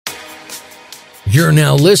You're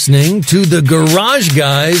now listening to the Garage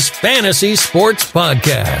Guys Fantasy Sports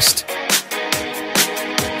Podcast.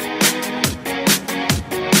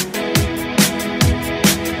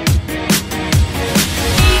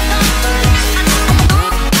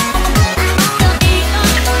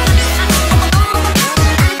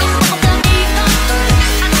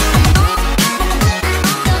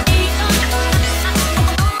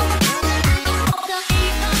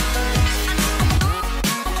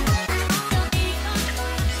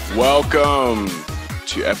 Welcome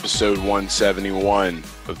to episode 171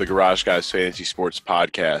 of the Garage Guys Fantasy Sports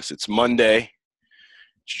Podcast. It's Monday,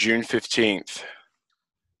 it's June 15th.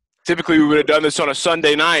 Typically, we would have done this on a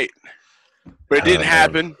Sunday night, but it didn't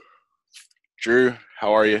happen. Drew,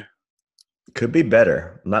 how are you? Could be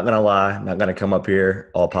better. I'm not going to lie. I'm not going to come up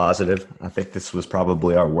here all positive. I think this was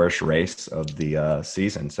probably our worst race of the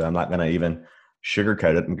season, so I'm not going to even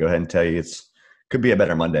sugarcoat it and go ahead and tell you could be a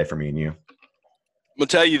better Monday for me and you. I'm gonna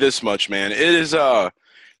tell you this much, man. It's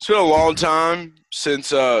been a long time since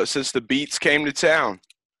the Beats came to town,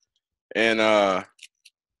 and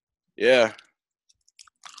yeah.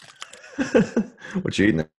 What you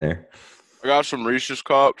eating there? I got some Reese's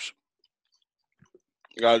Cups.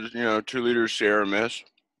 I got 2 liters Sierra Mist,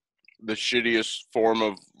 the shittiest form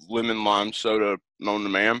of lemon lime soda known to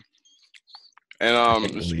man. And I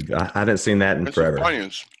haven't seen that in forever. Some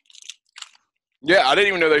onions. Yeah, I didn't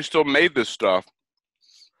even know they still made this stuff.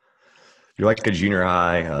 You're like a junior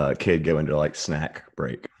high kid going to like snack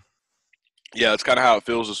break. Yeah, that's kind of how it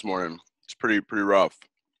feels this morning. It's pretty rough.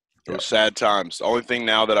 It was sad times. The only thing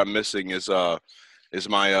now that I'm missing is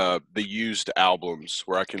my the used albums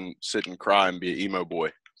where I can sit and cry and be an emo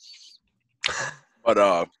boy. But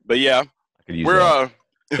yeah, we're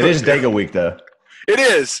it is Dega week though. It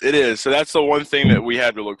is. So that's the one thing that we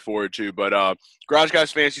have to look forward to. But Garage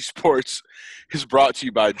Guys Fantasy Sports is brought to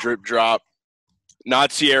you by Drip Drop,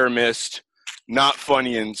 not Sierra Mist, not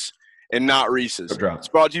Funyuns, and not Reese's. It's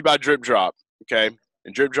brought to you by Drip Drop, okay?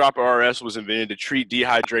 And Drip Drop RS was invented to treat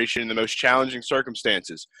dehydration in the most challenging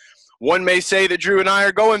circumstances. One may say that Drew and I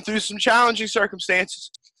are going through some challenging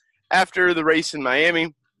circumstances after the race in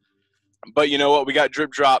Miami. But you know what? We got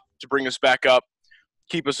Drip Drop to bring us back up,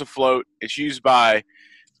 keep us afloat. It's used by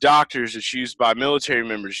doctors. It's used by military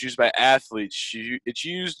members. It's used by athletes. It's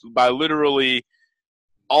used by literally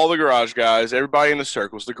all the garage guys, everybody in the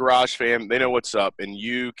circles, the garage fam, they know what's up, and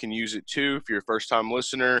you can use it too. If you're a first-time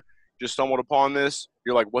listener, just stumbled upon this,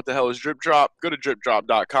 you're like, what the hell is Drip Drop? Go to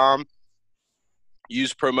dripdrop.com.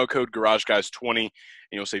 Use promo code GarageGuys20, and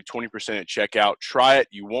you'll save 20% at checkout. Try it.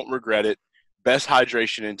 You won't regret it. Best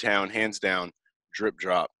hydration in town, hands down. Drip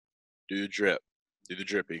Drop. Do the drip. Do the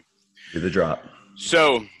drippy. Do the drop.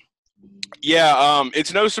 So, yeah,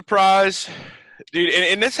 it's no surprise – dude,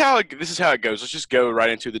 and this is how it goes. Let's just go right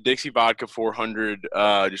into the Dixie Vodka 400,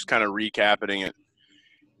 just kind of recapping it.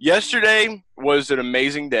 Yesterday was an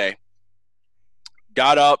amazing day.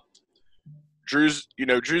 Got up. Drew's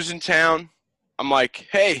in town. I'm like,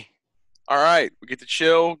 hey, all right, we get to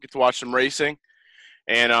chill, get to watch some racing,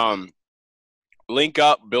 and link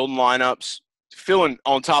up, building lineups, feeling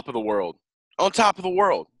on top of the world. On top of the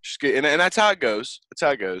world. And that's how it goes. That's how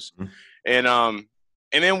it goes. Mm-hmm.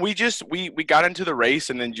 And then we got into the race,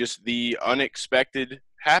 and then just the unexpected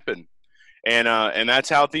happened, and that's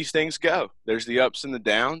how these things go. There's the ups and the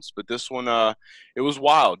downs, but this one, it was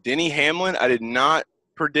wild. Denny Hamlin, I did not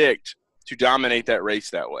predict to dominate that race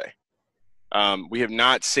that way. We have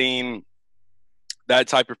not seen that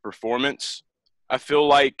type of performance. I feel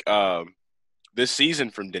like this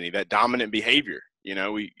season from Denny, that dominant behavior.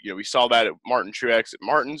 We saw that at Martin Truex at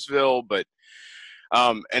Martinsville, but.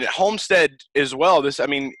 And at Homestead as well,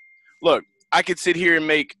 look, I could sit here and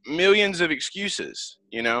make millions of excuses,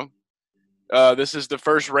 This is the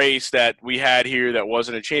first race that we had here that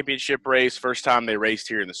wasn't a championship race, first time they raced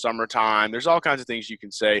here in the summertime. There's all kinds of things you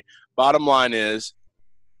can say. Bottom line is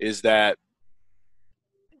that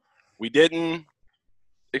we didn't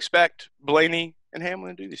expect Blaney and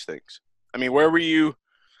Hamlin to do these things.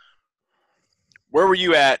 Where were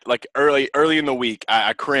you at, like, early in the week?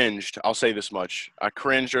 I cringed. I'll say this much. I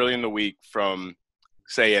cringed early in the week from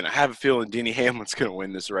saying, I have a feeling Denny Hamlin's going to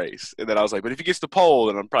win this race. And then I was like, but if he gets the pole,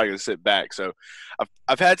 then I'm probably going to sit back. So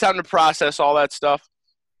I've had time to process all that stuff.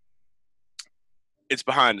 It's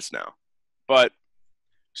behind us now. But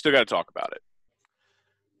still got to talk about it.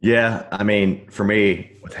 Yeah, for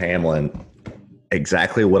me, with Hamlin,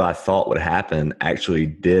 exactly what I thought would happen actually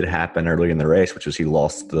did happen early in the race, which was he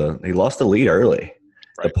lost the lead early.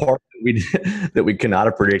 Right. The part that we could not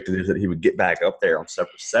have predicted is that he would get back up there on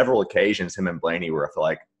several occasions. Him and Blaney were, I feel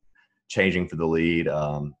like, changing for the lead.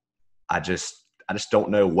 I I just don't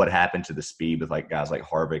know what happened to the speed with like guys like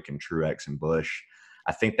Harvick and Truex and Busch.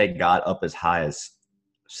 I think they got up as high as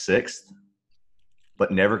 6th,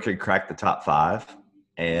 but never could crack the top 5.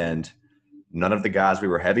 And none of the guys we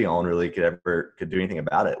were heavy on really could do anything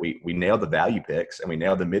about it. We nailed the value picks and we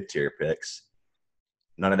nailed the mid-tier picks.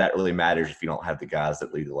 None of that really matters if you don't have the guys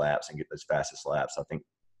that lead the laps and get those fastest laps. I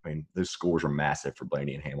mean, those scores were massive for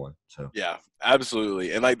Blaney and Hamlin. So yeah,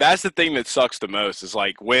 absolutely. And like that's the thing that sucks the most is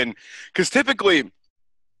like because typically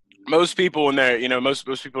most people in there, most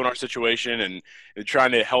people in our situation and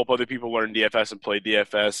trying to help other people learn DFS and play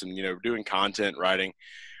DFS and doing content writing,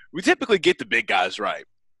 we typically get the big guys right.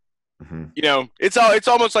 Mm-hmm. It's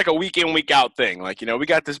almost like a week in, week out thing. Like, we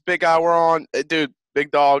got this big guy we're on, dude, big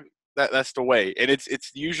dog. That's the way. And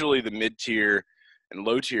it's usually the mid tier and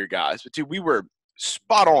low tier guys. But dude, we were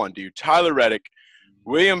spot on, dude. Tyler Reddick,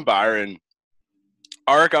 William Byron,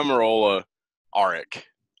 Arik Almirola, Arik.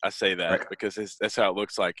 I say that because that's how it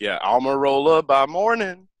looks like. Yeah, Almirola by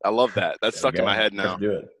morning. I love that. That's stuck in my head now.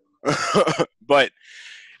 Do it. But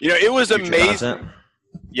it was Future amazing. Content.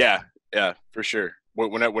 Yeah, for sure.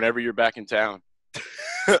 Whenever you're back in town.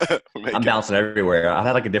 I'm bouncing everywhere. I've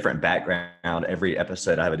had like a different background every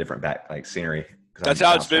episode. I have a different scenery. That's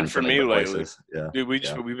how it's been for me lately. Yeah. Dude,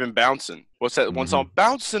 we've been bouncing. What's that one song?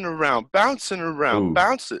 Bouncing around, Ooh.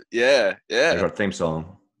 bounce it. Yeah. There's our theme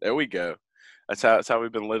song. There we go. That's how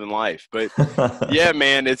we've been living life. But yeah,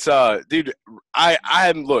 man, it's dude,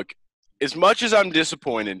 look, as much as I'm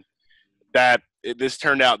disappointed that this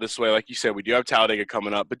turned out this way, like you said, we do have Talladega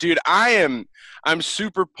coming up. But dude, I'm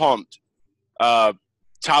super pumped.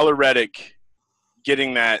 Tyler Reddick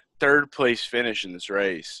getting that 3rd place finish in this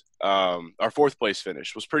race, our 4th place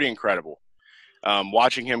finish was pretty incredible.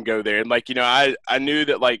 Watching him go there. And like, I knew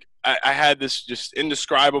that like I had this just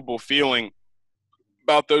indescribable feeling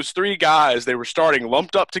about those 3 guys. They were starting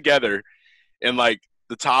lumped up together in like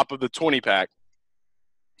the top of the 20 pack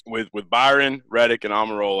with Byron, Reddick, and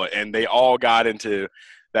Almirola, and they all got into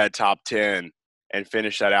that top 10 and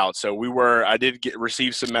finish that out. So I did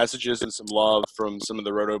receive some messages and some love from some of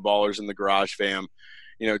the Roto Ballers in the Garage fam,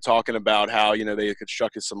 talking about how, they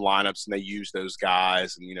constructed some lineups and they used those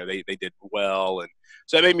guys and, they did well. And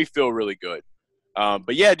so that made me feel really good.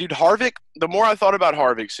 But yeah, dude, Harvick, the more I thought about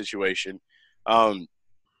Harvick's situation,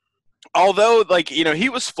 although like, he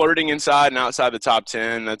was flirting inside and outside the top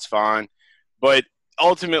 10, that's fine. But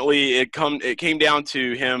ultimately it came down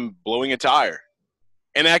to him blowing a tire,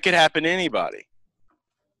 and that could happen to anybody.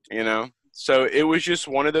 So it was just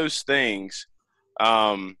one of those things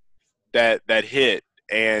that hit,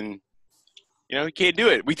 and you can't do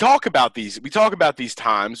it. We talk about these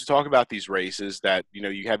times, we talk about these races that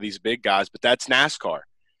you have these big guys, but that's NASCAR.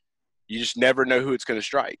 You just never know who it's going to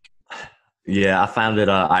strike. Yeah, I found it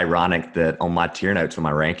ironic that on my tier notes on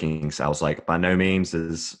my rankings, I was like, by no means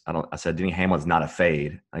I said Denny Hamlin's not a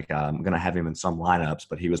fade. Like I'm going to have him in some lineups,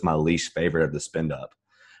 but he was my least favorite of the spin up.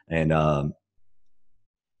 And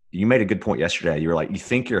you made a good point yesterday. You were like, you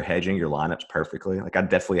think you're hedging your lineups perfectly. Like I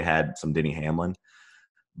definitely had some Denny Hamlin,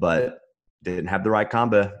 but didn't have the right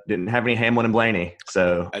combo. Didn't have any Hamlin and Blaney.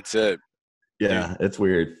 So that's it. Yeah, dude, it's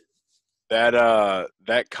weird. That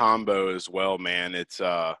combo as well, man. It's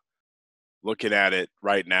looking at it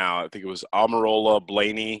right now. I think it was Almirola,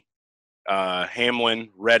 Blaney, Hamlin,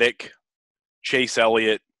 Reddick, Chase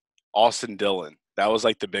Elliott, Austin Dillon. That was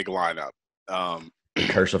like the big lineup.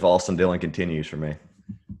 Curse of Austin Dillon continues for me.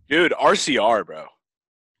 Dude, RCR, bro.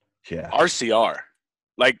 Yeah. RCR.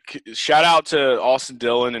 Like, shout out to Austin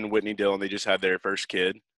Dillon and Whitney Dillon. They just had their first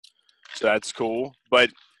kid. So that's cool. But,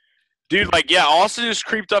 dude, like, yeah, Austin just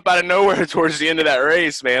creeped up out of nowhere towards the end of that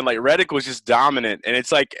race, man. Like, Reddick was just dominant. And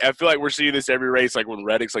it's like, I feel like we're seeing this every race, like when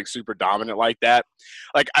Reddick's, like, super dominant like that.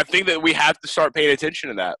 Like, I think that we have to start paying attention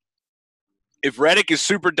to that. If Reddick is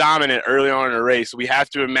super dominant early on in a race, we have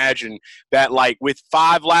to imagine that, like, with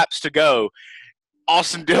 5 laps to go,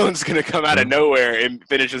 Austin Dillon's going to come out of nowhere and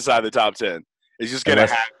finish inside the top 10. It's just going to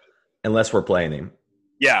happen. Unless we're playing him.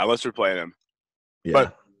 Yeah, unless we're playing him. Yeah,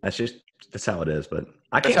 but that's how it is. But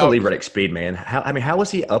I can't believe Reddick's speed, man. How was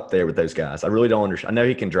he up there with those guys? I really don't understand. I know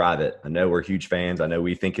he can drive it. I know we're huge fans. I know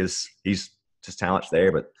we think he's just talent's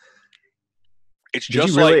there. But it's did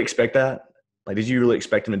you really expect that? Like, did you really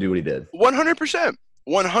expect him to do what he did? 100%.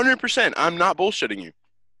 100%. I'm not bullshitting you.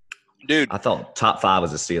 Dude. I thought top 5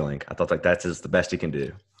 was a ceiling. I thought like that's the best he can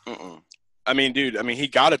do. I mean, dude, he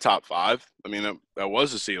got a top 5. I mean, that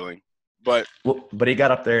was a ceiling. But he got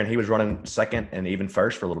up there and he was running second and even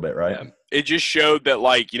first for a little bit, right? Yeah. It just showed that,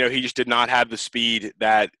 like, he just did not have the speed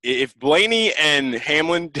that if Blaney and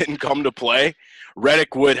Hamlin didn't come to play,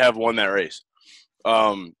 Reddick would have won that race.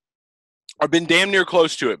 I've been damn near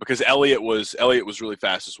close to it because Elliott was really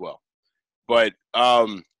fast as well. But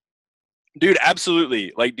dude,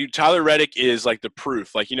 absolutely. Like, dude, Tyler Reddick is like the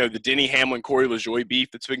proof. Like, the Denny Hamlin, Corey LaJoie beef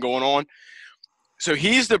that's been going on. So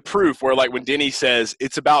he's the proof where, like, when Denny says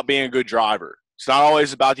it's about being a good driver, it's not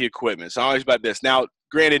always about the equipment. It's not always about this. Now,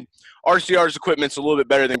 granted, RCR's equipment's a little bit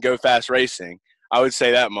better than Go Fast Racing. I would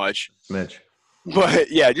say that much. Smidge. But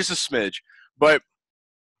yeah, just a smidge. But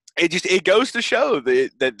it goes to show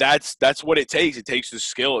that's what it takes. It takes the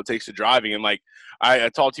skill. It takes the driving. And like I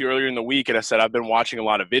talked to you earlier in the week, and I said I've been watching a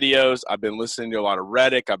lot of videos. I've been listening to a lot of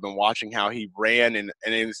Reddick. I've been watching how he ran. And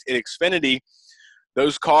in Xfinity,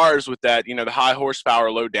 those cars with that, the high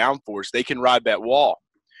horsepower, low downforce, they can ride that wall.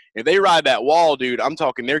 If they ride that wall, dude, I'm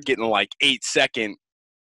talking they're getting like 8-second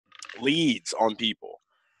leads on people.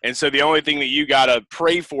 And so the only thing that you got to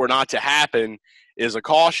pray for not to happen is a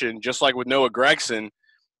caution, just like with Noah Gragson.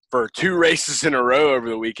 For 2 races in a row over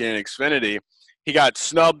the weekend in Xfinity, he got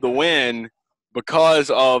snubbed the win because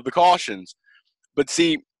of the cautions. But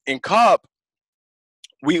see, in Cup,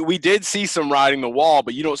 we did see some riding the wall,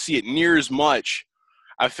 but you don't see it near as much,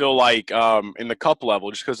 I feel like, in the Cup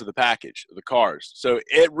level just because of the package of the cars. So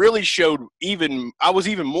it really showed I was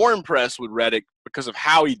even more impressed with Reddick because of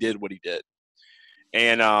how he did what he did.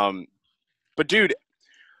 And but, dude,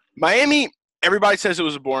 Miami, everybody says it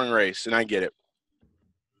was a boring race, and I get it.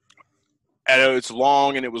 I know it's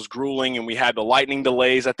long and it was grueling and we had the lightning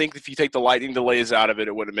delays. I think if you take the lightning delays out of it,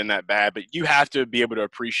 it wouldn't have been that bad. But you have to be able to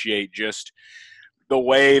appreciate just the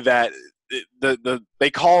way that they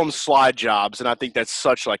call them slide jobs. And I think that's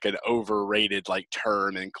such like an overrated like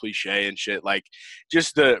term and cliche and shit. Like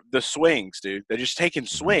just the swings, dude. They're just taking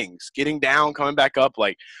swings, getting down, coming back up.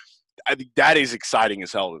 Like I think that is exciting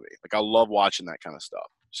as hell to me. Like I love watching that kind of stuff.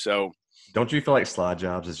 So don't you feel like slide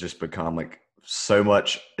jobs has just become like so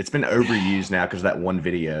much? It's been overused now because of that one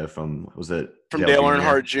video from Dale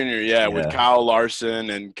Earnhardt Jr. Yeah, with Kyle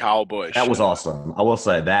Larson and Kyle Busch. That was awesome. I will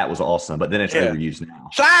say that was awesome, but then it's overused now.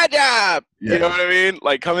 Slide job. Yeah. You know what I mean?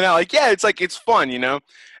 Like coming out, like it's like it's fun.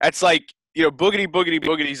 It's like boogity boogity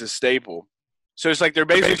boogity is a staple. So it's like they're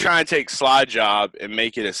basically trying to take slide job and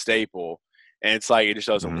make it a staple, and it's like it just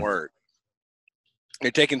doesn't work.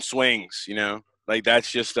 They're taking swings. Like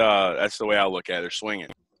that's just that's the way I look at it. They're swinging.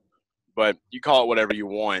 But you call it whatever you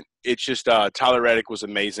want. It's just Tyler Reddick was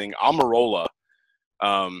amazing. Almirola,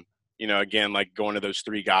 again, like going to those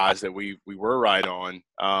 3 guys that we were right on.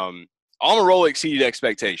 Almirola exceeded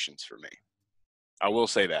expectations for me. I will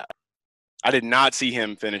say that. I did not see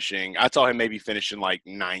him finishing. I saw him maybe finishing like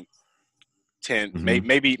 9th, 10th,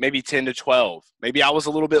 maybe 10 to 12. Maybe I was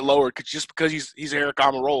a little bit lower just because he's Eric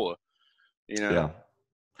Almirola, Yeah.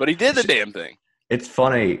 But he did the damn thing. It's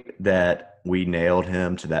funny that we nailed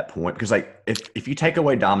him to that point because, like, if you take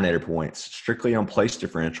away dominator points strictly on place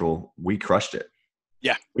differential, we crushed it.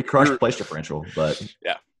 Yeah, we crushed place differential, but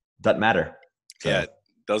doesn't matter. So. Yeah, it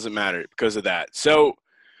doesn't matter because of that. So,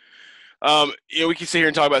 we can sit here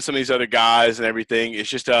and talk about some of these other guys and everything. It's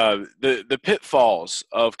just the pitfalls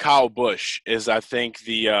of Kyle Busch is, I think,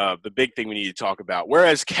 the big thing we need to talk about.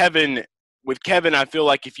 Whereas with Kevin, I feel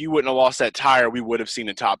like if you wouldn't have lost that tire, we would have seen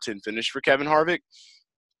a top 10 finish for Kevin Harvick.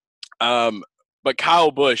 But Kyle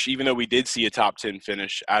Busch, even though we did see a top 10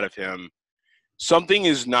 finish out of him, something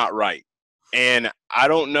is not right. And I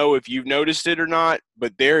don't know if you've noticed it or not,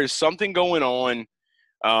 but there is something going on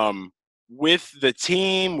with the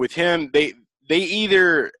team, with him. They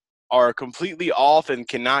either are completely off and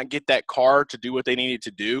cannot get that car to do what they needed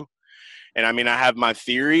to do. And I mean, I have my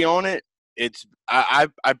theory on it. I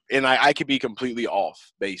could be completely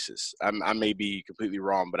off basis. I may be completely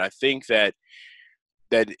wrong, but I think that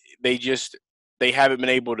they haven't been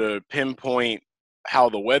able to pinpoint how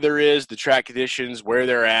the weather is, the track conditions, where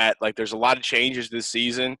they're at. Like there's a lot of changes this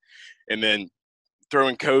season, and then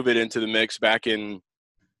throwing COVID into the mix back in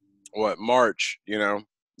March,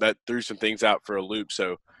 that threw some things out for a loop.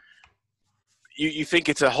 So you think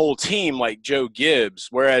it's a whole team like Joe Gibbs,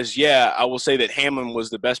 whereas, I will say that Hamlin was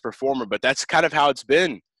the best performer, but that's kind of how it's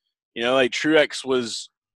been. Like Truex was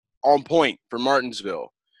on point for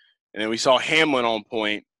Martinsville, and then we saw Hamlin on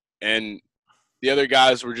point, and the other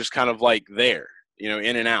guys were just kind of like there,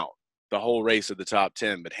 in and out the whole race of the top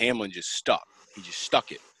 10, but Hamlin just stuck. He just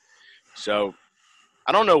stuck it. So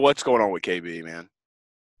I don't know what's going on with KB, man.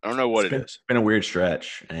 I don't know what it is. It's been a weird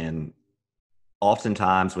stretch, and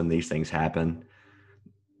oftentimes when these things happen,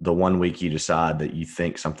 the one week you decide that you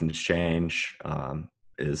think something's changed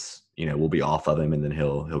is, we'll be off of him and then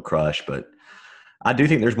he'll crush. But I do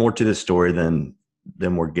think there's more to this story than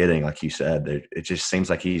we're getting. Like you said, it just seems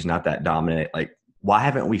like he's not that dominant. Like, why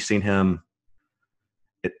haven't we seen him?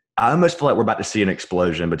 I almost feel like we're about to see an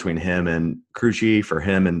explosion between him and crew chief, or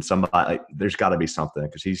him and somebody. Like, there's got to be something,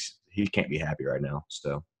 because he can't be happy right now.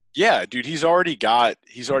 So Yeah, dude, he's already got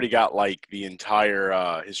like the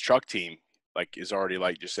entire his truck team like is already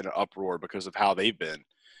like just in an uproar because of how they've been.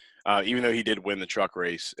 Even though he did win the truck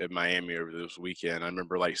race in Miami over this weekend, I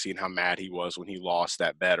remember like seeing how mad he was when he lost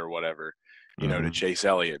that bet or whatever, to Chase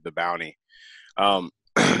Elliott, the bounty.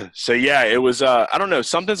 So yeah, it was. I don't know.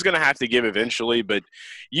 Something's gonna have to give eventually. But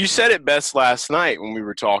you said it best last night when we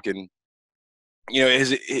were talking.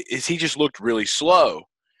 Is he just looked really slow?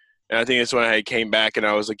 And I think that's when I came back and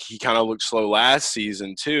I was like, he kind of looked slow last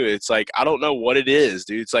season too. It's like, I don't know what it is,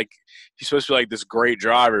 dude. It's like he's supposed to be like this great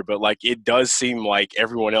driver, but like it does seem like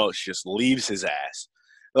everyone else just leaves his ass.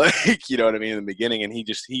 Like, you know what I mean, in the beginning. And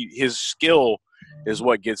his skill is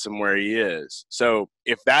what gets him where he is. So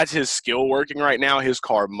if that's his skill working right now, his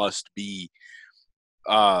car must be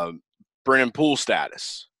Brennan Poole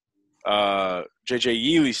status, JJ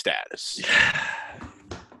Yealy status.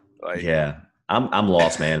 Like, yeah, I'm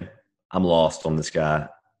lost, man. I'm lost on this guy.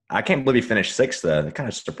 I can't believe he finished sixth, though. It's kind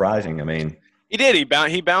of surprising. I mean, he did. He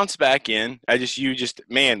bounced back in.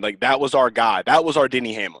 Man, like that was our guy. That was our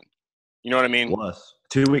Denny Hamlin. You know what I mean? it was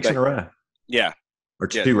 2 weeks in a row. Yeah. Or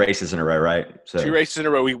two races in a row, right? So 2 races in a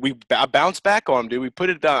row. We bounced back on him, dude. We put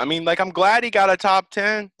it down. I mean, like, I'm glad he got a top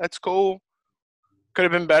 10. That's cool. Could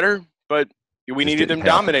have been better, but we needed them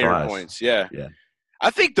dominator points. Yeah. I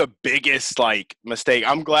think the biggest, like, mistake,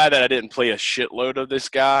 I'm glad that I didn't play a shitload of this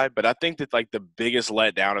guy, but I think that, like, the biggest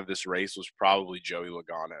letdown of this race was probably Joey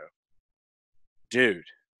Logano. Dude.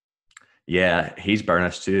 Yeah, he's burned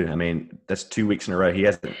us too. I mean, that's 2 weeks in a row.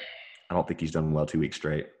 I don't think he's done well 2 weeks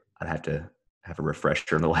straight. I'd have to have a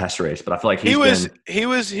refresher in the last race, but I feel like he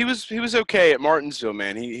was okay at Martinsville,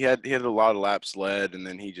 man. He had a lot of laps led, and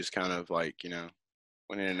then he just kind of like,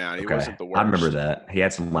 went in and out. He wasn't the worst. I remember that. He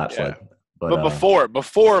had some laps led. But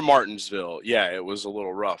before Martinsville, yeah, it was a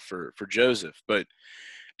little rough for Joseph. But,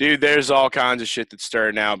 dude, there's all kinds of shit that's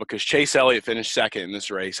stirring now because Chase Elliott finished second in this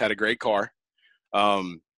race, had a great car.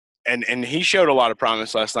 And he showed a lot of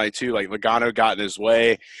promise last night, too. Like, Logano got in his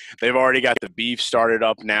way. They've already got the beef started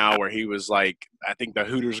up now where he was like, I think the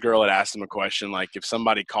Hooters girl had asked him a question, like, if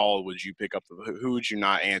somebody called, would you pick up who would you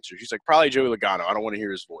not answer? She's like, probably Joey Logano. I don't want to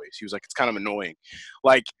hear his voice. He was like, it's kind of annoying.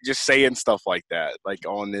 Like, just saying stuff like that, like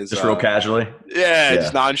on his – just real casually? Yeah,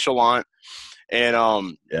 just nonchalant.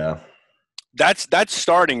 And that's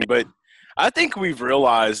starting. But I think we've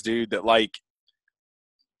realized, dude, that, like,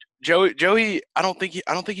 Joey, I don't think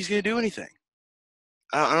he's going to do anything.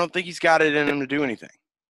 I don't think he's got it in him to do anything.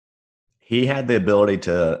 He had the ability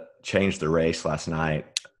to change the race last night,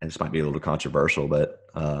 and this might be a little controversial, but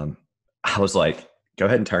I was like, go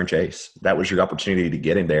ahead and turn Chase. That was your opportunity to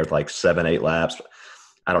get him there with like 7-8 laps.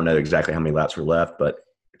 I don't know exactly how many laps were left, but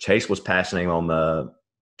Chase was passing on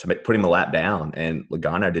put him a lap down, and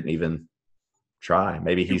Logano didn't even try.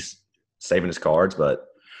 Maybe he's saving his cards, but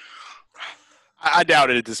I doubt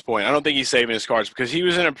it at this point. I don't think he's saving his cards because he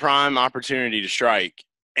was in a prime opportunity to strike.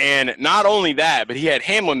 And not only that, but he had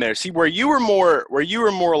Hamlin there. See, where you were more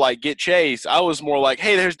like get Chase, I was more like,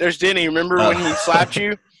 hey, there's Denny. Remember when he slapped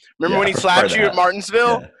you? Remember when he slapped you at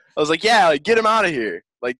Martinsville? Yeah. I was like, yeah, like, get him out of here.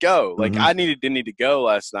 Like, go. Like, I needed Denny to go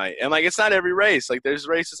last night. And, like, it's not every race. Like, there's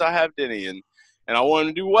races I have Denny, and I want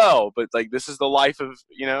him to do well. But, like, this is the life of,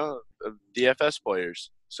 of DFS players.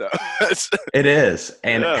 So it is.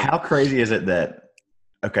 And how crazy is it that,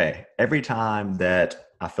 okay, every time that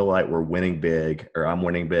I feel like we're winning big or I'm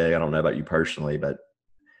winning big, I don't know about you personally, but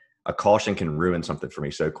a caution can ruin something for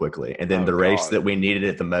me so quickly. And then race that we needed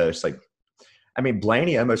it the most, like, I mean,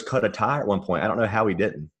 Blaney almost cut a tire at one point. I don't know how he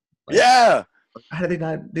didn't. Like, yeah. How did he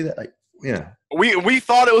not do that? Like, yeah. We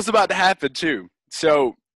thought it was about to happen too.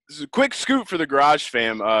 So this is a quick scoop for the Garage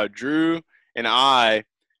fam. Drew and I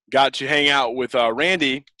got to hang out with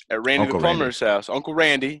Randy at Randy the Plumber's house. Uncle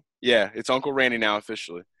Randy. Yeah, it's Uncle Randy now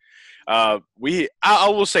officially. I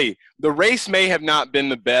will say the race may have not been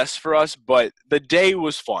the best for us, but the day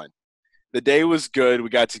was fun. The day was good. We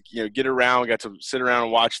got to get around. We got to sit around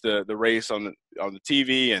and watch the race on the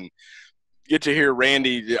TV and get to hear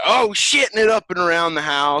Randy shitting it up and around the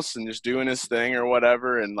house and just doing his thing or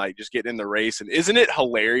whatever and like just getting in the race. And isn't it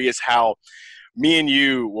hilarious how me and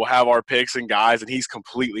you will have our picks and guys and he's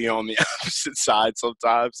completely on the opposite side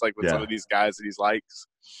sometimes, like with some of these guys that he likes.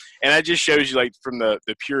 And that just shows you like from the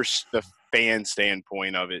pure the fan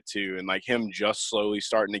standpoint of it too, and like him just slowly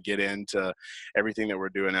starting to get into everything that we're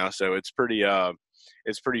doing now. So it's pretty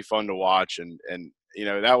fun to watch, and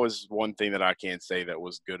that was one thing that I can't say that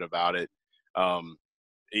was good about it,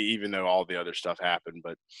 even though all the other stuff happened.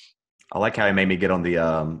 But I like how he made me get on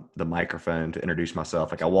the microphone to introduce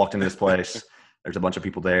myself. Like I walked into this place, there's a bunch of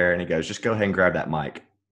people there, and he goes, "Just go ahead and grab that mic."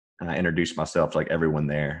 And I introduced myself to like everyone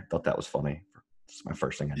there. Thought that was funny. It's my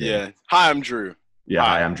first thing I did. Yeah. Hi, I'm Drew. Yeah.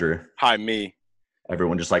 Hi, I'm Drew. Hi, me.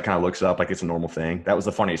 Everyone just like kind of looks up like it's a normal thing. That was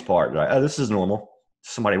the funniest part. Like, oh, this is normal.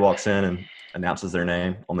 Somebody walks in and announces their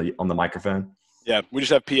name on the microphone. Yeah, we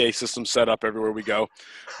just have PA systems set up everywhere we go.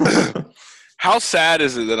 How sad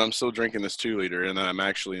is it that I'm still drinking this 2-liter and that I'm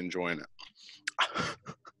actually enjoying it?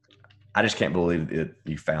 I just can't believe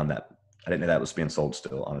you found that. I didn't know that was being sold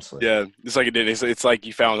still, honestly. Yeah, it's like it did. It's like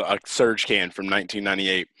you found a Surge can from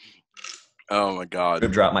 1998. Oh, my God.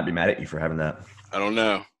 Drip Drop might be mad at you for having that. I don't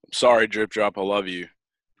know. I'm sorry, Drip Drop. I love you.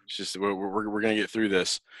 It's just we're going to get through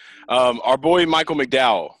this. Our boy Michael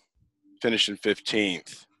McDowell finished in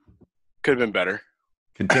 15th. Could have been better.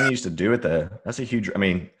 Continues to do it, though. That's a huge – I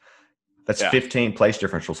mean, that's 15 place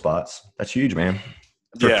differential spots. That's huge, man.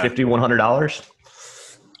 For $5,100?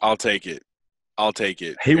 I'll take it.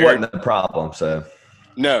 He wasn't the problem, so.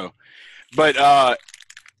 No. But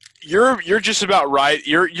you're just about right.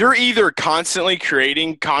 You're either constantly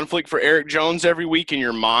creating conflict for Eric Jones every week in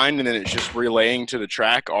your mind, and then it's just relaying to the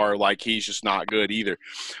track, or like he's just not good either.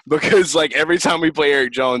 Because like every time we play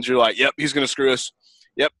Eric Jones, you're like, yep, he's going to screw us.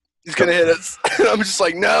 Yep, he's going to hit us. And I'm just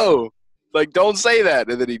like, no. Like, don't say that.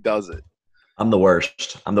 And then he does it. I'm the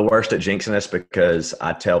worst. I'm the worst at jinxing this because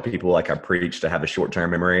I tell people like I preach to have a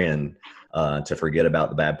short-term memory and to forget about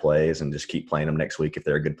the bad plays and just keep playing them next week if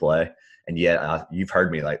they're a good play. And yet you've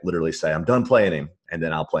heard me like literally say, I'm done playing him, and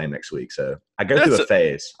then I'll play him next week. So I go through a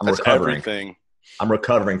phase. I'm recovering. Everything. I'm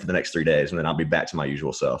recovering for the next 3 days, and then I'll be back to my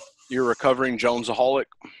usual self. You're a recovering Jonesaholic?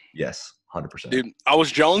 Yes, 100%. Dude, I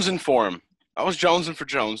was jonesing for him. I was jonesing for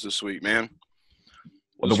Jones this week, man.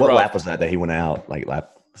 What lap was that he went out? Like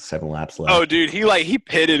 7 laps left. Oh, dude, he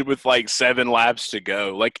pitted with like 7 laps to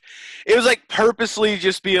go. Like it was like purposely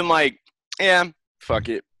just being like, yeah, fuck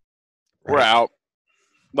it, we're out.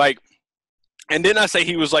 Like, and didn't I say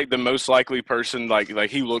he was like the most likely person? Like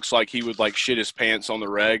he looks like he would like shit his pants on the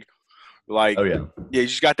reg. Like, oh yeah, he's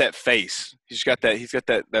just got that face. He's got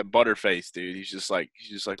that butter face, dude. He's just like,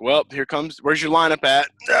 well, here comes. Where's your lineup at?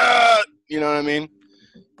 You know what I mean?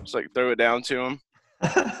 Just like throw it down to him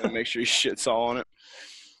and make sure he shits all on it.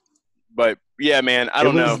 But yeah, man, I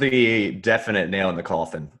don't know. It was the definite nail in the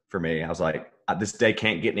coffin for me. I was like, this day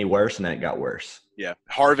can't get any worse, and then it got worse. Yeah,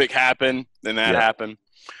 Harvick happened, then that happened.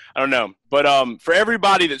 I don't know, but for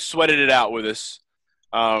everybody that sweated it out with us,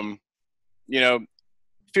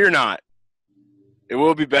 fear not. It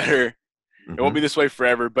will be better. Mm-hmm. It won't be this way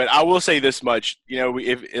forever. But I will say this much: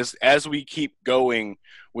 as we keep going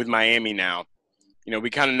with Miami now, we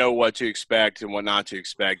kind of know what to expect and what not to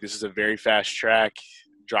expect. This is a very fast track.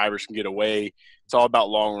 Drivers can get away. It's all about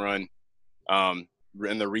long run.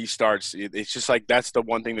 And the restarts, it's just like that's the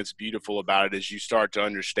one thing that's beautiful about it is you start to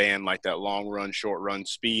understand like that long run, short run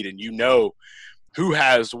speed, and who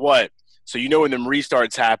has what. So when them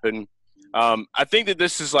restarts happen. I think that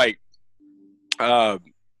this is like a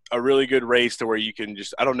really good race to where you can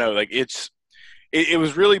just I don't know like it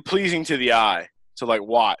was really pleasing to the eye to like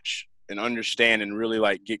watch and understand and really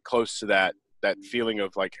like get close to that feeling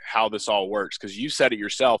of like how this all works because you said it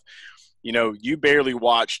yourself. You barely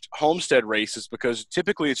watched Homestead races because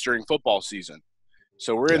typically it's during football season.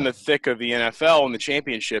 So we're in the thick of the NFL and the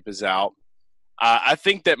championship is out. I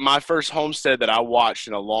think that my first Homestead that I watched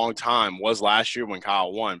in a long time was last year when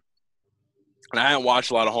Kyle won. And I hadn't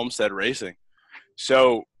watched a lot of Homestead racing.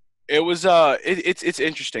 So it was it's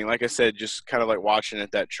interesting. Like I said, just kind of like watching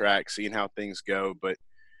at that track, seeing how things go. But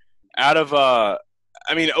out of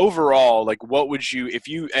overall, like what would you, if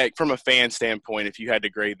you, from a fan standpoint, if you had to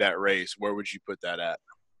grade that race, where would you put that at?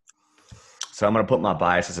 So I'm going to put my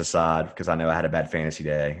biases aside because I know I had a bad fantasy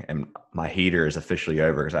day and my heater is officially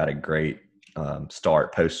over because I had a great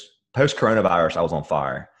start. Post coronavirus, I was on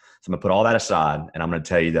fire. So I'm going to put all that aside and I'm going to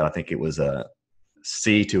tell you that I think it was a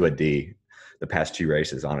C to a D the past 2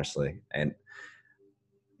 races, honestly. And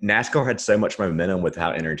NASCAR had so much momentum with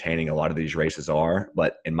how entertaining a lot of these races are.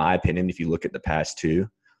 But in my opinion, if you look at the past 2,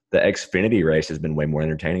 the Xfinity race has been way more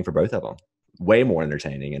entertaining for both of them. Way more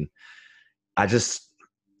entertaining. And I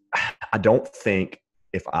don't think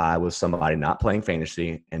if I was somebody not playing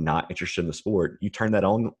fantasy and not interested in the sport, you turned that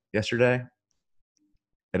on yesterday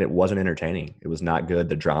and it wasn't entertaining. It was not good.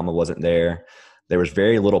 The drama wasn't there. There was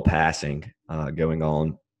very little passing going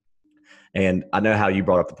on. And I know how you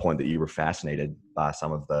brought up the point that you were fascinated by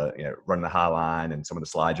some of the, running the high line and some of the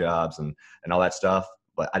slide jobs and all that stuff.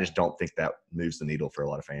 But I just don't think that moves the needle for a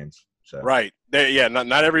lot of fans. So. Right.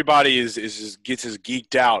 Not everybody gets as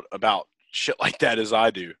geeked out about shit like that as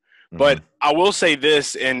I do. But I will say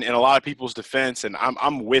this in a lot of people's defense, and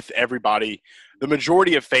I'm with everybody, the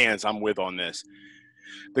majority of fans I'm with on this.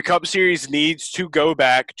 The Cup Series needs to go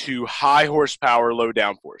back to high horsepower, low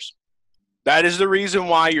downforce. That is the reason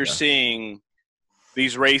why you're seeing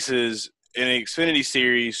these races in the Xfinity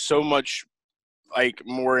Series so much like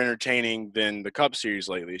more entertaining than the Cup Series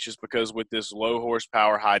lately. It's just because with this low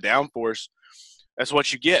horsepower, high downforce, that's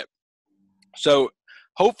what you get. So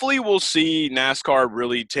hopefully we'll see NASCAR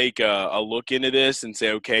really take a look into this and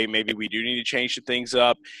say, okay, maybe we do need to change some things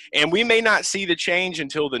up. And we may not see the change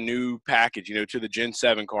until the new package, to the Gen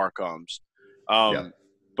 7 car comes.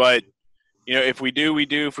 But, if we do, we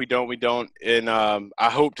do. If we don't, we don't. And I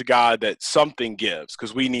hope to God that something gives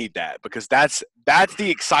because we need that because that's the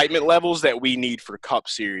excitement levels that we need for Cup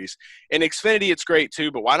Series. In Xfinity, it's great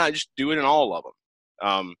too, but why not just do it in all of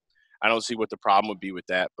them? I don't see what the problem would be with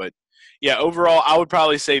that. But, yeah, overall, I would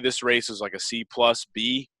probably say this race is like a C+,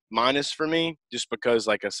 B- for me just because,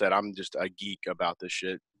 like I said, I'm just a geek about this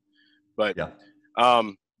shit. But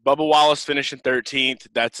Bubba Wallace finishing 13th.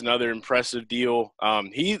 That's another impressive deal.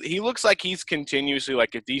 He looks like he's continuously,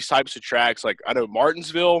 like, at these types of tracks, like I know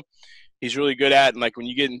Martinsville he's really good at. And, like, when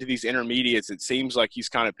you get into these intermediates, it seems like he's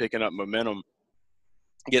kind of picking up momentum,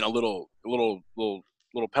 getting a little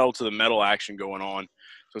pedal to the metal action going on.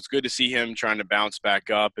 So it's good to see him trying to bounce back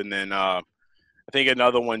up. And then I think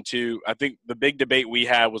another one too, I think the big debate we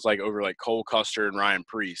had was like over like Cole Custer and Ryan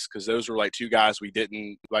Preece because those were like two guys we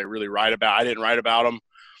didn't like really write about. I didn't write about them.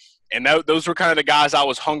 And those were kind of the guys I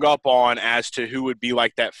was hung up on as to who would be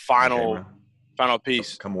like that final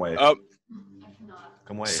piece. Come away.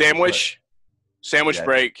 Come away. Sandwich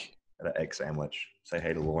break. An egg sandwich. Say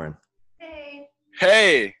hey to Lauren.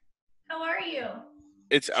 Hey. How are you?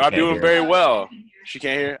 I'm doing very well. She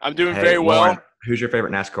can't hear. I'm doing very well. Lauren, who's your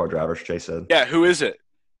favorite NASCAR driver? Jay said. Yeah, who is it?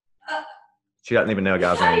 She doesn't even know a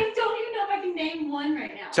guy's name. I don't even know if I can name one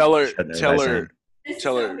right now. Tell her,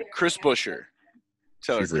 Chris Buescher.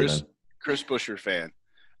 Tell her, Chris Buescher fan.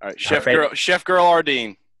 All right, Chef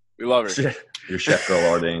GurlRDeen. We love her. Your Chef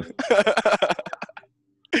GurlRDeen.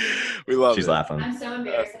 We love her. She's laughing. I'm so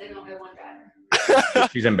embarrassed that I don't know one driver.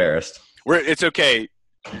 She's embarrassed. It's okay.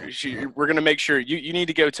 We're going to make sure. You need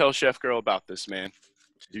to go tell Chef Girl about this, man.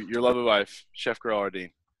 Your lovely wife, Chef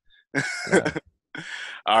GurlRDeen. Yeah.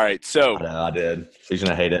 All right, so. I did. She's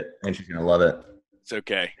going to hate it, and she's going to love it. It's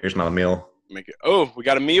okay. Here's my meal. Oh, we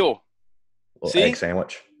got a meal. Little egg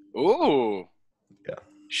sandwich. Ooh. Yeah.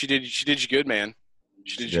 She did you good, man.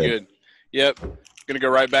 She did you good. Yep. Gonna go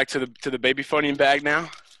right back to the baby phone bag now. There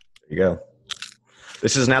you go.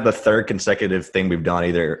 This is now the third consecutive thing we've done,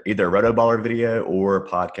 either a Rotoballer video or a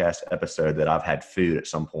podcast episode that I've had food at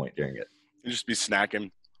some point during it. You just be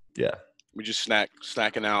snacking. Yeah. We just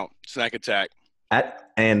snacking out, snack attack.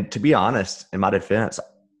 And to be honest, in my defense,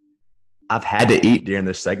 I've had to eat during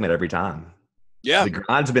this segment every time. Yeah, the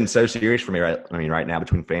grind's been so serious for me, right? I mean, right now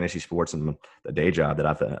between fantasy sports and the day job that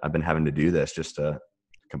I've been having to do this just to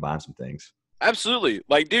combine some things. Absolutely,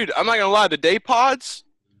 like, dude, I'm not gonna lie, the day pods,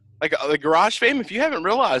 like the Garage Fame. If you haven't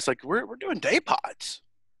realized, like, we're doing day pods,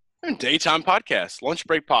 we're doing daytime podcasts, lunch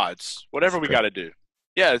break pods, whatever we got to do.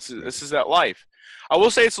 Yeah, this is that life. I will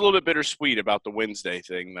say it's a little bit bittersweet about the Wednesday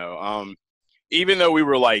thing, though. Even though we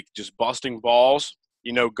were like just busting balls.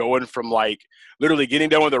 Going from like literally getting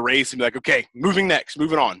done with a race and be like, okay, moving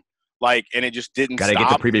on. Like, and it just didn't stop. Gotta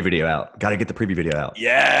get the preview video out.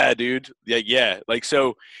 Yeah, dude. Yeah. Like,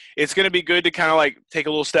 so it's going to be good to kind of like take a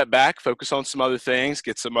little step back, focus on some other things,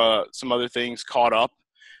 get some other things caught up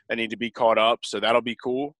that need to be caught up. So that'll be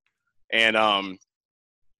cool. And,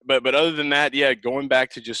 but other than that, yeah, going back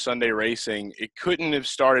to just Sunday racing, it couldn't have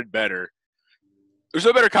started better. There's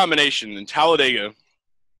no better combination than Talladega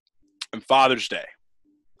and Father's Day.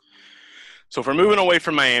 So if we're moving away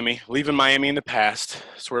from Miami, leaving Miami in the past,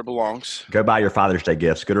 that's where it belongs. Go buy your Father's Day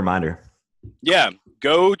gifts. Good reminder. Yeah.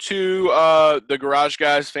 Go to the Garage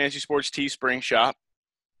Guys Fantasy Sports Teespring shop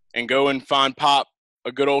and go and find Pop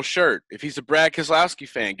a good old shirt. If he's a Brad Keselowski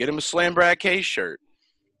fan, get him a Slam Brad K shirt.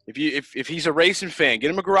 If he's a racing fan,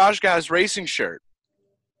 get him a Garage Guys racing shirt.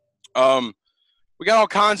 We got all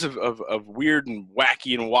kinds of weird and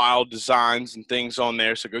wacky and wild designs and things on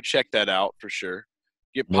there, so go check that out for sure.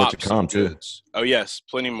 Get more Pop to come some goods. Oh yes,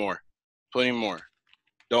 plenty more.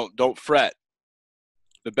 Don't fret.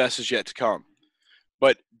 The best is yet to come.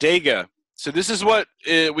 But Dega, so this is what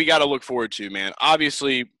we got to look forward to, man.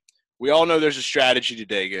 Obviously, we all know there's a strategy to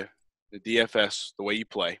Dega, the DFS, the way you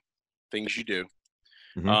play, things you do.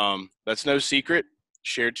 Mm-hmm. That's no secret,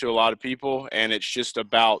 shared to a lot of people, and it's just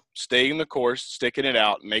about staying the course, sticking it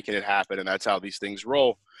out, and making it happen, and that's how these things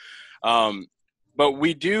roll. But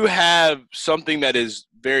we do have something that is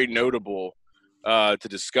very notable to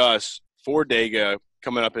discuss for Dega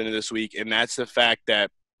coming up into this week, and that's the fact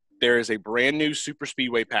that there is a brand new super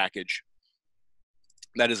speedway package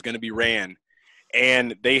that is going to be ran.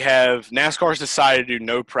 And NASCAR's decided to do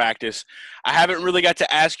no practice. I haven't really got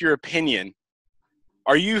to ask your opinion.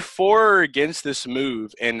 Are you for or against this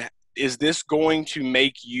move? And is this going to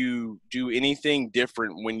make you do anything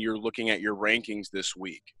different when you're looking at your rankings this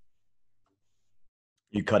week?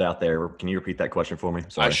 You cut out there. Can you repeat that question for me?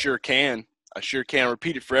 Sorry. I sure can.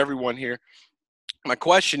 Repeat it for everyone here. My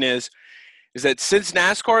question is that since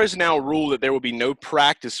NASCAR has now ruled that there will be no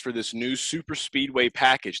practice for this new super speedway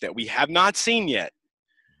package that we have not seen yet,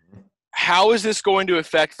 how is this going to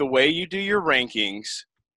affect the way you do your rankings,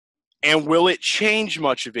 and will it change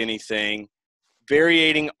much of anything,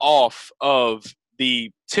 varying off of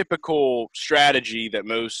the typical strategy that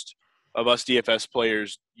most of us DFS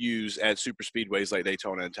players use at super speedways like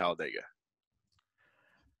Daytona and Talladega?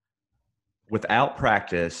 Without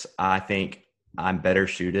practice, I think I'm better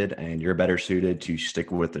suited and you're better suited to stick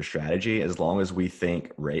with the strategy as long as we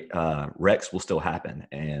think wrecks will still happen.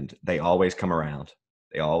 And they always come around.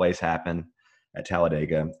 They always happen at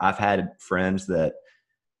Talladega. I've had friends that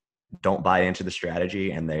don't buy into the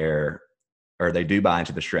strategy and they do buy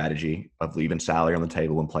into the strategy of leaving salary on the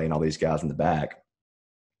table and playing all these guys in the back.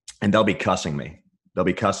 And they'll be cussing me. They'll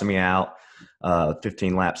be cussing me out,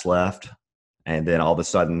 15 laps left. And then all of a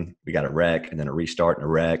sudden we got a wreck and then a restart and a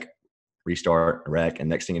wreck, restart, a wreck. And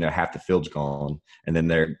next thing you know, half the field's gone. And then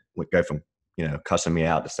they go from, cussing me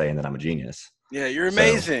out to saying that I'm a genius. Yeah, you're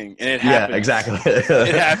amazing. And it happens. Yeah, exactly.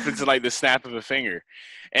 It happens in like the snap of a finger.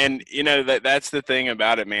 And, that's the thing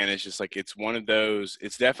about it, man. It's just like it's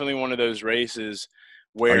definitely one of those races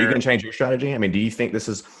where – Are you going to change your strategy? I mean, do you think this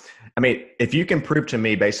is – if you can prove to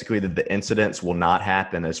me basically that the incidents will not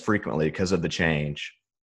happen as frequently because of the change,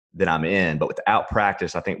 then I'm in. But without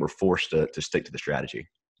practice, I think we're forced to stick to the strategy.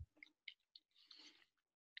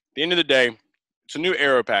 At the end of the day, it's a new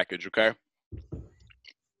aero package, okay?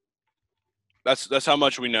 That's how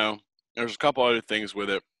much we know. There's a couple other things with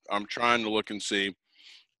it. I'm trying to look and see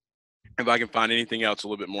if I can find anything else a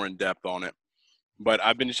little bit more in depth on it. But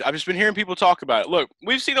I've just been hearing people talk about it. Look,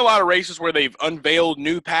 we've seen a lot of races where they've unveiled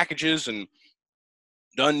new packages and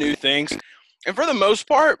done new things. And for the most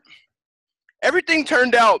part, everything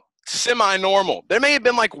turned out semi-normal. There may have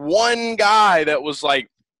been like one guy that was like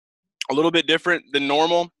a little bit different than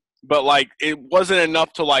normal, but like it wasn't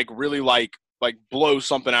enough to like really like blow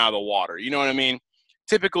something out of the water. You know what I mean?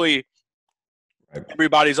 Typically,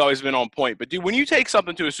 everybody's always been on point. But, dude, when you take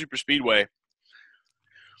something to a super speedway,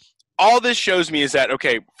 all this shows me is that,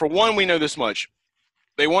 okay, for one, we know this much.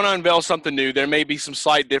 They want to unveil something new. There may be some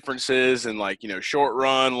slight differences in, like, short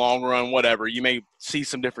run, long run, whatever. You may see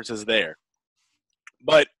some differences there.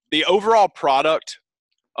 But the overall product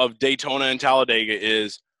of Daytona and Talladega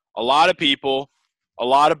is a lot of people, a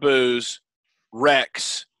lot of booze,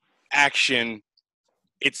 wrecks, action.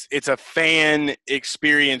 It's a fan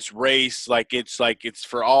experience race. It's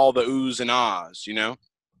for all the oohs and ahs,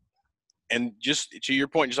 and just to your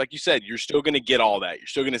point, just like you said, you're still going to get all that. You're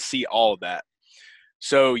still going to see all of that.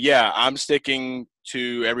 So yeah, I'm sticking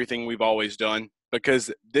to everything we've always done because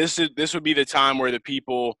this would be the time where the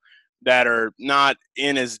people that are not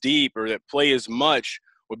in as deep or that play as much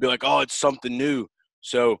would be like, oh, it's something new.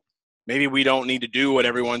 So maybe we don't need to do what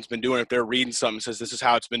everyone's been doing. If they're reading something that says this is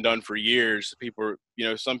how it's been done for years, people,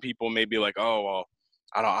 some people may be like, oh, well,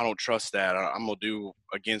 I don't trust that. I'm going to do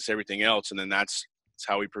against everything else. And then that's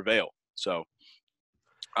how we prevail. So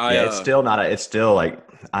it's still like,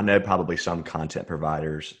 I know probably some content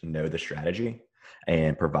providers know the strategy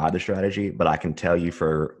and provide the strategy, but I can tell you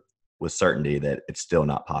with certainty that it's still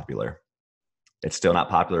not popular. It's still not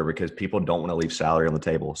popular because people don't want to leave salary on the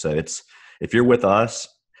table. So if you're with us,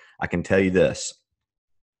 I can tell you this,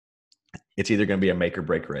 it's either going to be a make or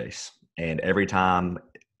break race. And every time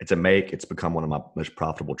it's a make, it's become one of my most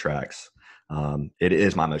profitable tracks. It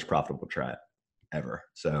is my most profitable track ever.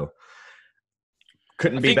 So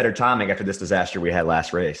couldn't be better timing after this disaster we had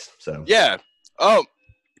last race. So yeah. Oh,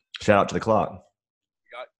 shout out to the clock.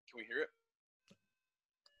 Can we hear it?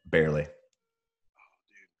 Barely.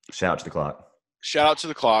 Shout out to the clock. Shout out to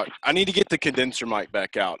the clock. I need to get the condenser mic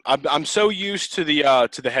back out. I'm so used to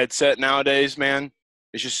the headset nowadays, man.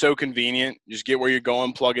 It's just so convenient. Just get where you're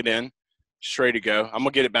going, plug it in, straight to go. I'm gonna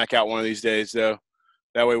get it back out one of these days, though.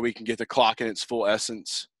 That way we can get the clock in its full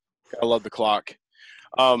essence. I love the clock.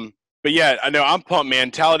 But yeah, I know I'm pumped, man.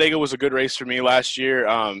 Talladega was a good race for me last year.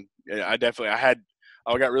 I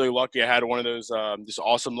got really lucky. I had one of those just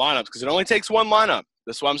awesome lineups because it only takes one lineup.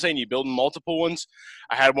 That's what I'm saying. You build multiple ones.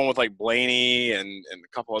 I had one with like Blaney and a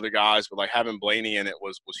couple other guys, but like having Blaney in it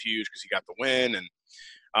was huge because he got the win.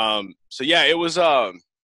 And so yeah, it was a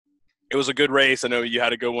good race. I know you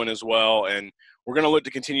had a good one as well, and we're going to look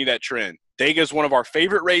to continue that trend. Dega is one of our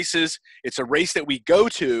favorite races. It's a race that we go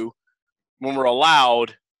to when we're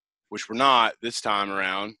allowed, which we're not this time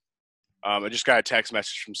around. I just got a text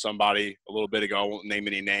message from somebody a little bit ago. I won't name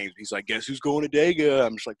any names. He's like, guess who's going to Dega?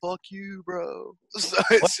 I'm just like, fuck you, bro. So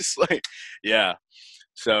it's just like, yeah.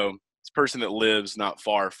 So it's a person that lives not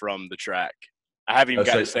far from the track. I haven't even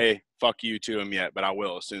got to say fuck you to him yet, but I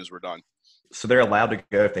will as soon as we're done. So they're allowed to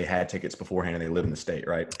go if they had tickets beforehand and they live in the state,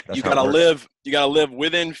 right? You gotta live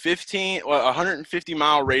within 150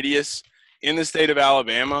 mile radius in the state of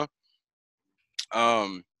Alabama.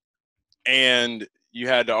 And you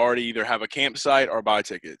had to already either have a campsite or buy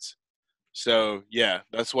tickets. So yeah,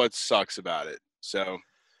 that's what sucks about it. So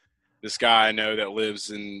this guy I know that lives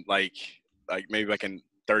in like maybe like in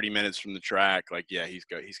 30 minutes from the track, like yeah, he's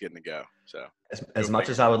getting to go. So as much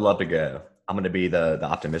as I would love to go, I'm going to be the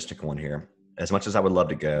optimistic one here. As much as I would love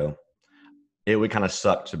to go, it would kind of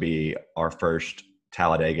suck to be our first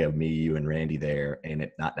Talladega, me, you, and Randy there, and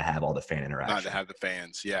it not to have all the fan interaction. Not to have the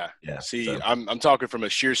fans, yeah. See, so. I'm talking from a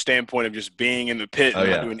sheer standpoint of just being in the pit and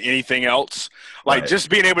not doing anything else. Like just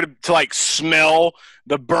being able to like smell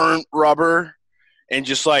the burnt rubber and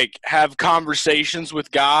just like have conversations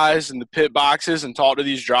with guys in the pit boxes and talk to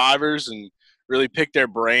these drivers and really pick their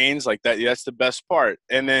brains like that. That's the best part.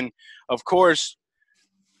 And then, of course,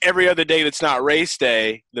 every other day that's not race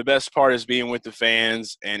day, the best part is being with the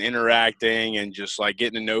fans and interacting and just like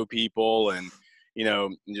getting to know people and, you know,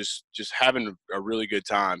 just having a really good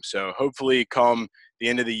time. So hopefully come the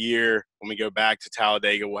end of the year when we go back to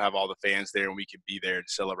Talladega, we'll have all the fans there and we can be there to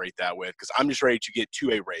celebrate that with, because I'm just ready to get to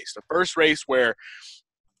a race. The first race where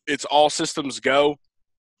it's all systems go,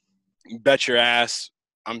 bet your ass,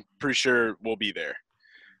 I'm pretty sure we'll be there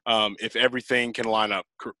if everything can line up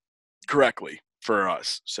correctly for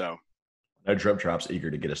us. So no drip drop's eager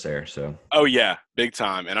to get us there. So oh yeah, big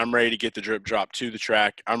time. And I'm ready to get the drip drop to the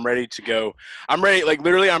track. I'm ready to go. I'm ready. Like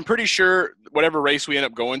literally, I'm pretty sure whatever race we end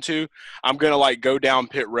up going to, I'm going to like go down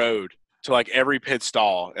pit road to like every pit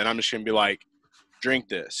stall. And I'm just going to be like, drink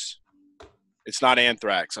this. It's not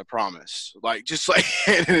anthrax. I promise. Like just like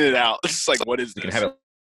handing it out. It's just like, what is this? You can have it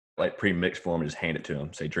like pre-mixed for them and just hand it to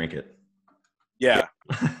them. Say, drink it. Yeah,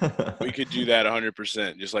 we could do that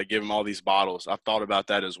 100%. Just like give them all these bottles. I've thought about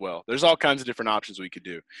that as well. There's all kinds of different options we could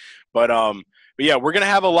do, but yeah, we're gonna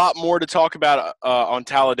have a lot more to talk about on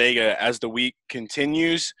Talladega as the week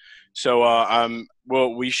continues. So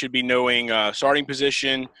we should be knowing starting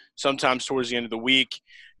position sometimes towards the end of the week.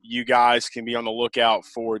 You guys can be on the lookout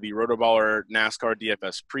for the Rotoballer NASCAR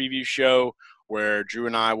DFS preview show where Drew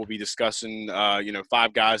and I will be discussing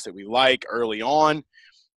 5 guys that we like early on.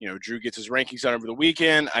 You know, Drew gets his rankings done over the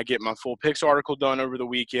weekend. I get my full picks article done over the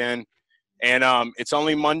weekend. And it's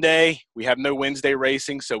only Monday. We have no Wednesday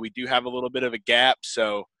racing, so we do have a little bit of a gap.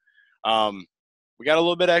 So we got a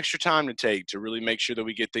little bit of extra time to take to really make sure that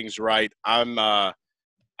we get things right. I've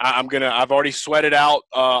already sweated out.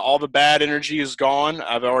 All the bad energy is gone.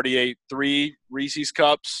 I've already ate 3 Reese's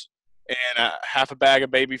Cups and half a bag of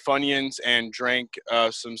Baby Funyuns and drank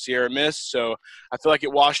some Sierra Mist. So I feel like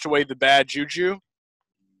it washed away the bad juju.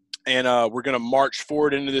 And we're going to march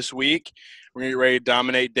forward into this week. We're going to get ready to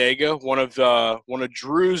dominate Dega, one of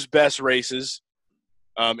Drew's best races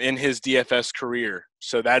in his DFS career.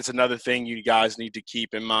 So that's another thing you guys need to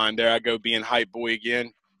keep in mind. There I go being hype boy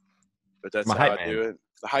again, but that's how I do it.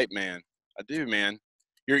 The hype man. I do, man.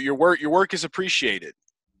 Your work is appreciated.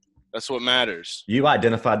 That's what matters. You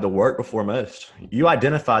identified the work before most. You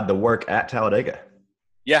identified the work at Talladega.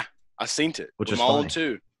 Yeah, I seen it. Which with is my funny. own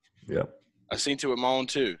too. Yeah. I seen it with my own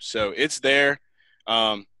too. So it's there.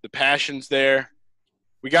 The passion's there.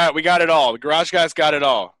 We got it all. The Garage Guys got it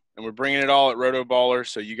all. And we're bringing it all at Rotoballer.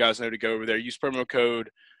 So you guys know to go over there. Use promo code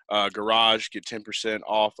Garage. Get 10%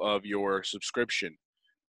 off of your subscription.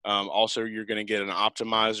 Also, you're going to get an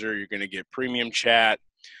optimizer. You're going to get premium chat.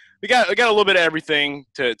 We got a little bit of everything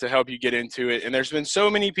to help you get into it. And there's been so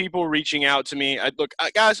many people reaching out to me.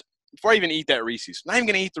 Guys, before I even eat that Reese's, I'm not even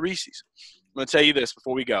going to eat the Reese's. I'm going to tell you this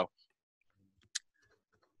before we go.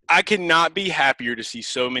 I cannot be happier to see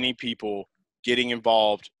so many people getting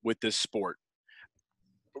involved with this sport.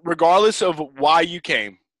 Regardless of why you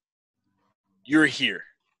came, you're here.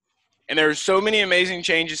 And there are so many amazing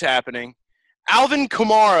changes happening. Alvin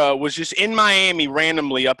Kamara was just in Miami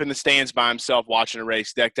randomly up in the stands by himself watching a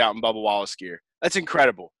race decked out in Bubba Wallace gear. That's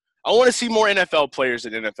incredible. I want to see more NFL players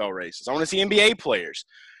at NFL races. I want to see NBA players.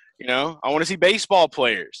 I want to see baseball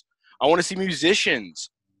players. I want to see musicians.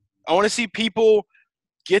 I want to see people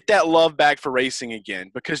get that love back for racing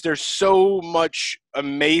again, because there's so much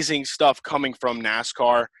amazing stuff coming from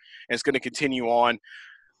NASCAR, and it's going to continue on.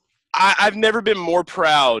 I've never been more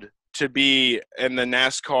proud to be in the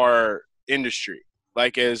NASCAR industry,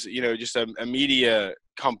 like as, you know, just a media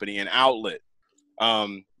company, an outlet.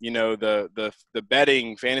 You know, the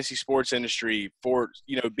betting fantasy sports industry, for,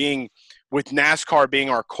 you know, being with NASCAR being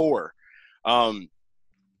our core.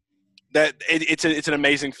 That it's an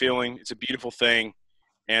amazing feeling. It's a beautiful thing.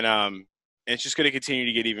 And it's just going to continue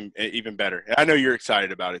to get even better. I know you're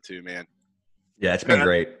excited about it too, man. Yeah, it's been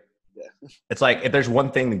great. Yeah. It's like, if there's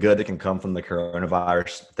one thing good that can come from the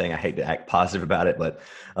coronavirus thing, I hate to act positive about it, but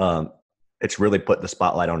it's really put the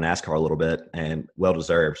spotlight on NASCAR a little bit, and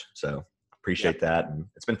well-deserved. So appreciate that. And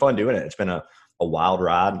it's been fun doing it. It's been a wild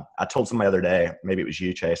ride. I told somebody the other day, maybe it was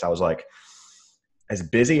you, Chase, I was like, as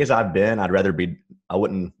busy as I've been, I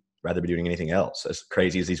wouldn't rather be doing anything else. As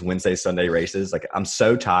crazy as these Wednesday, Sunday races, like, I'm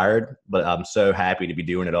so tired, but I'm so happy to be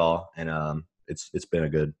doing it all. And it's been a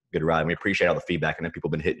good ride. We appreciate all the feedback, and then people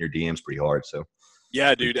have been hitting your DMs pretty hard. So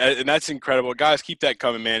yeah, dude, and that's incredible. Guys, keep that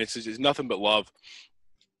coming, man. It's nothing but love.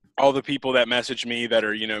 All the people that message me that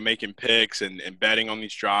are, you know, making picks and betting on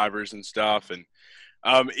these drivers and stuff. And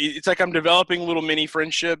it's like I'm developing little mini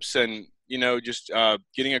friendships, and, you know, just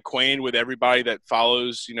getting acquainted with everybody that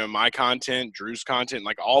follows, you know, my content, Drew's content,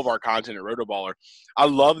 like all of our content at Rotoballer. I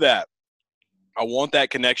love that. I want that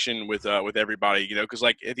connection with everybody, you know, because,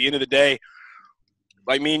 like, at the end of the day,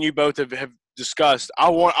 like me and you both have discussed, I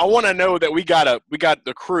want to know that we got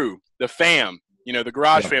the crew, the fam, you know, the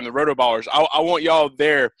garage fam, the Rotoballers. I want y'all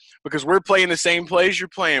there, because we're playing the same plays you're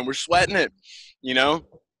playing. We're sweating it, you know,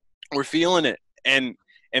 we're feeling it. And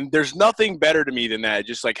there's nothing better to me than that.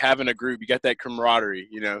 Just like having a group, you got that camaraderie,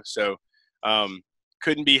 you know. So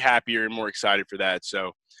couldn't be happier and more excited for that.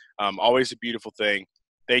 So always a beautiful thing.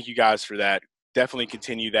 Thank you guys for that. Definitely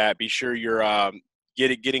continue that. Be sure you're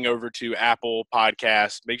getting over to Apple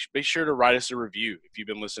Podcasts. Make sure to write us a review if you've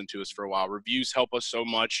been listening to us for a while. Reviews help us so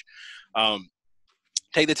much.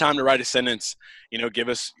 Take the time to write a sentence. You know, give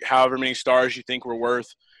us however many stars you think we're worth.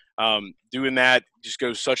 Doing that just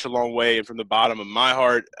goes such a long way. And from the bottom of my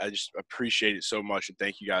heart, I just appreciate it so much. And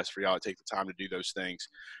thank you guys for y'all to take the time to do those things.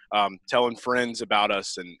 Telling friends about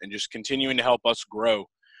us and just continuing to help us grow.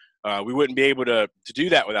 We wouldn't be able to do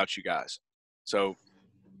that without you guys. So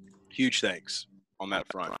huge thanks on that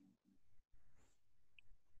front.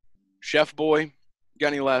 Chef Boy, you got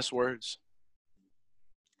any last words?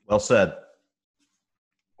 Well said.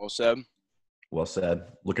 Well said. Well said.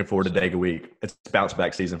 Looking forward to Dega week. It's bounce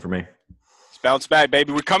back season for me. It's bounce back,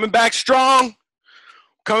 baby. We're coming back strong.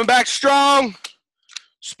 Coming back strong.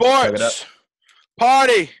 Sports.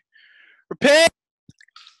 Party. Repeat.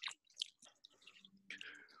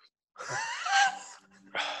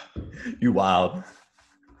 You wild.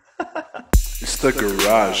 It's the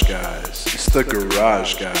garage guys. It's the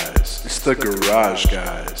garage guys. It's the garage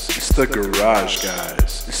guys. It's the garage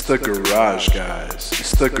guys. It's the garage guys.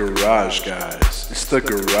 It's the garage guys. It's the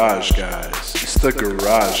garage guys. It's the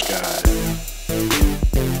garage guys.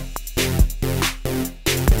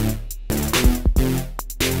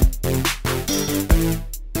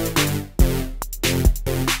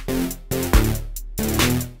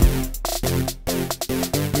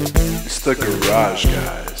 It's the garage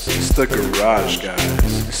guys. It's the garage guys. It's the garage guys.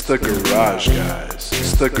 It's the garage guys.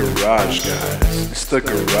 It's the garage guys. It's the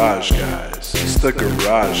garage guys. It's the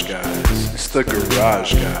garage guys. It's the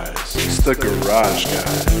garage guys.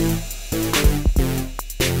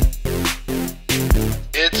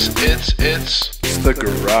 It's the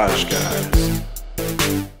garage guys.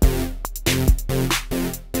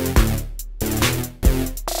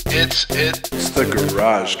 It's the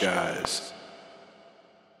garage guys.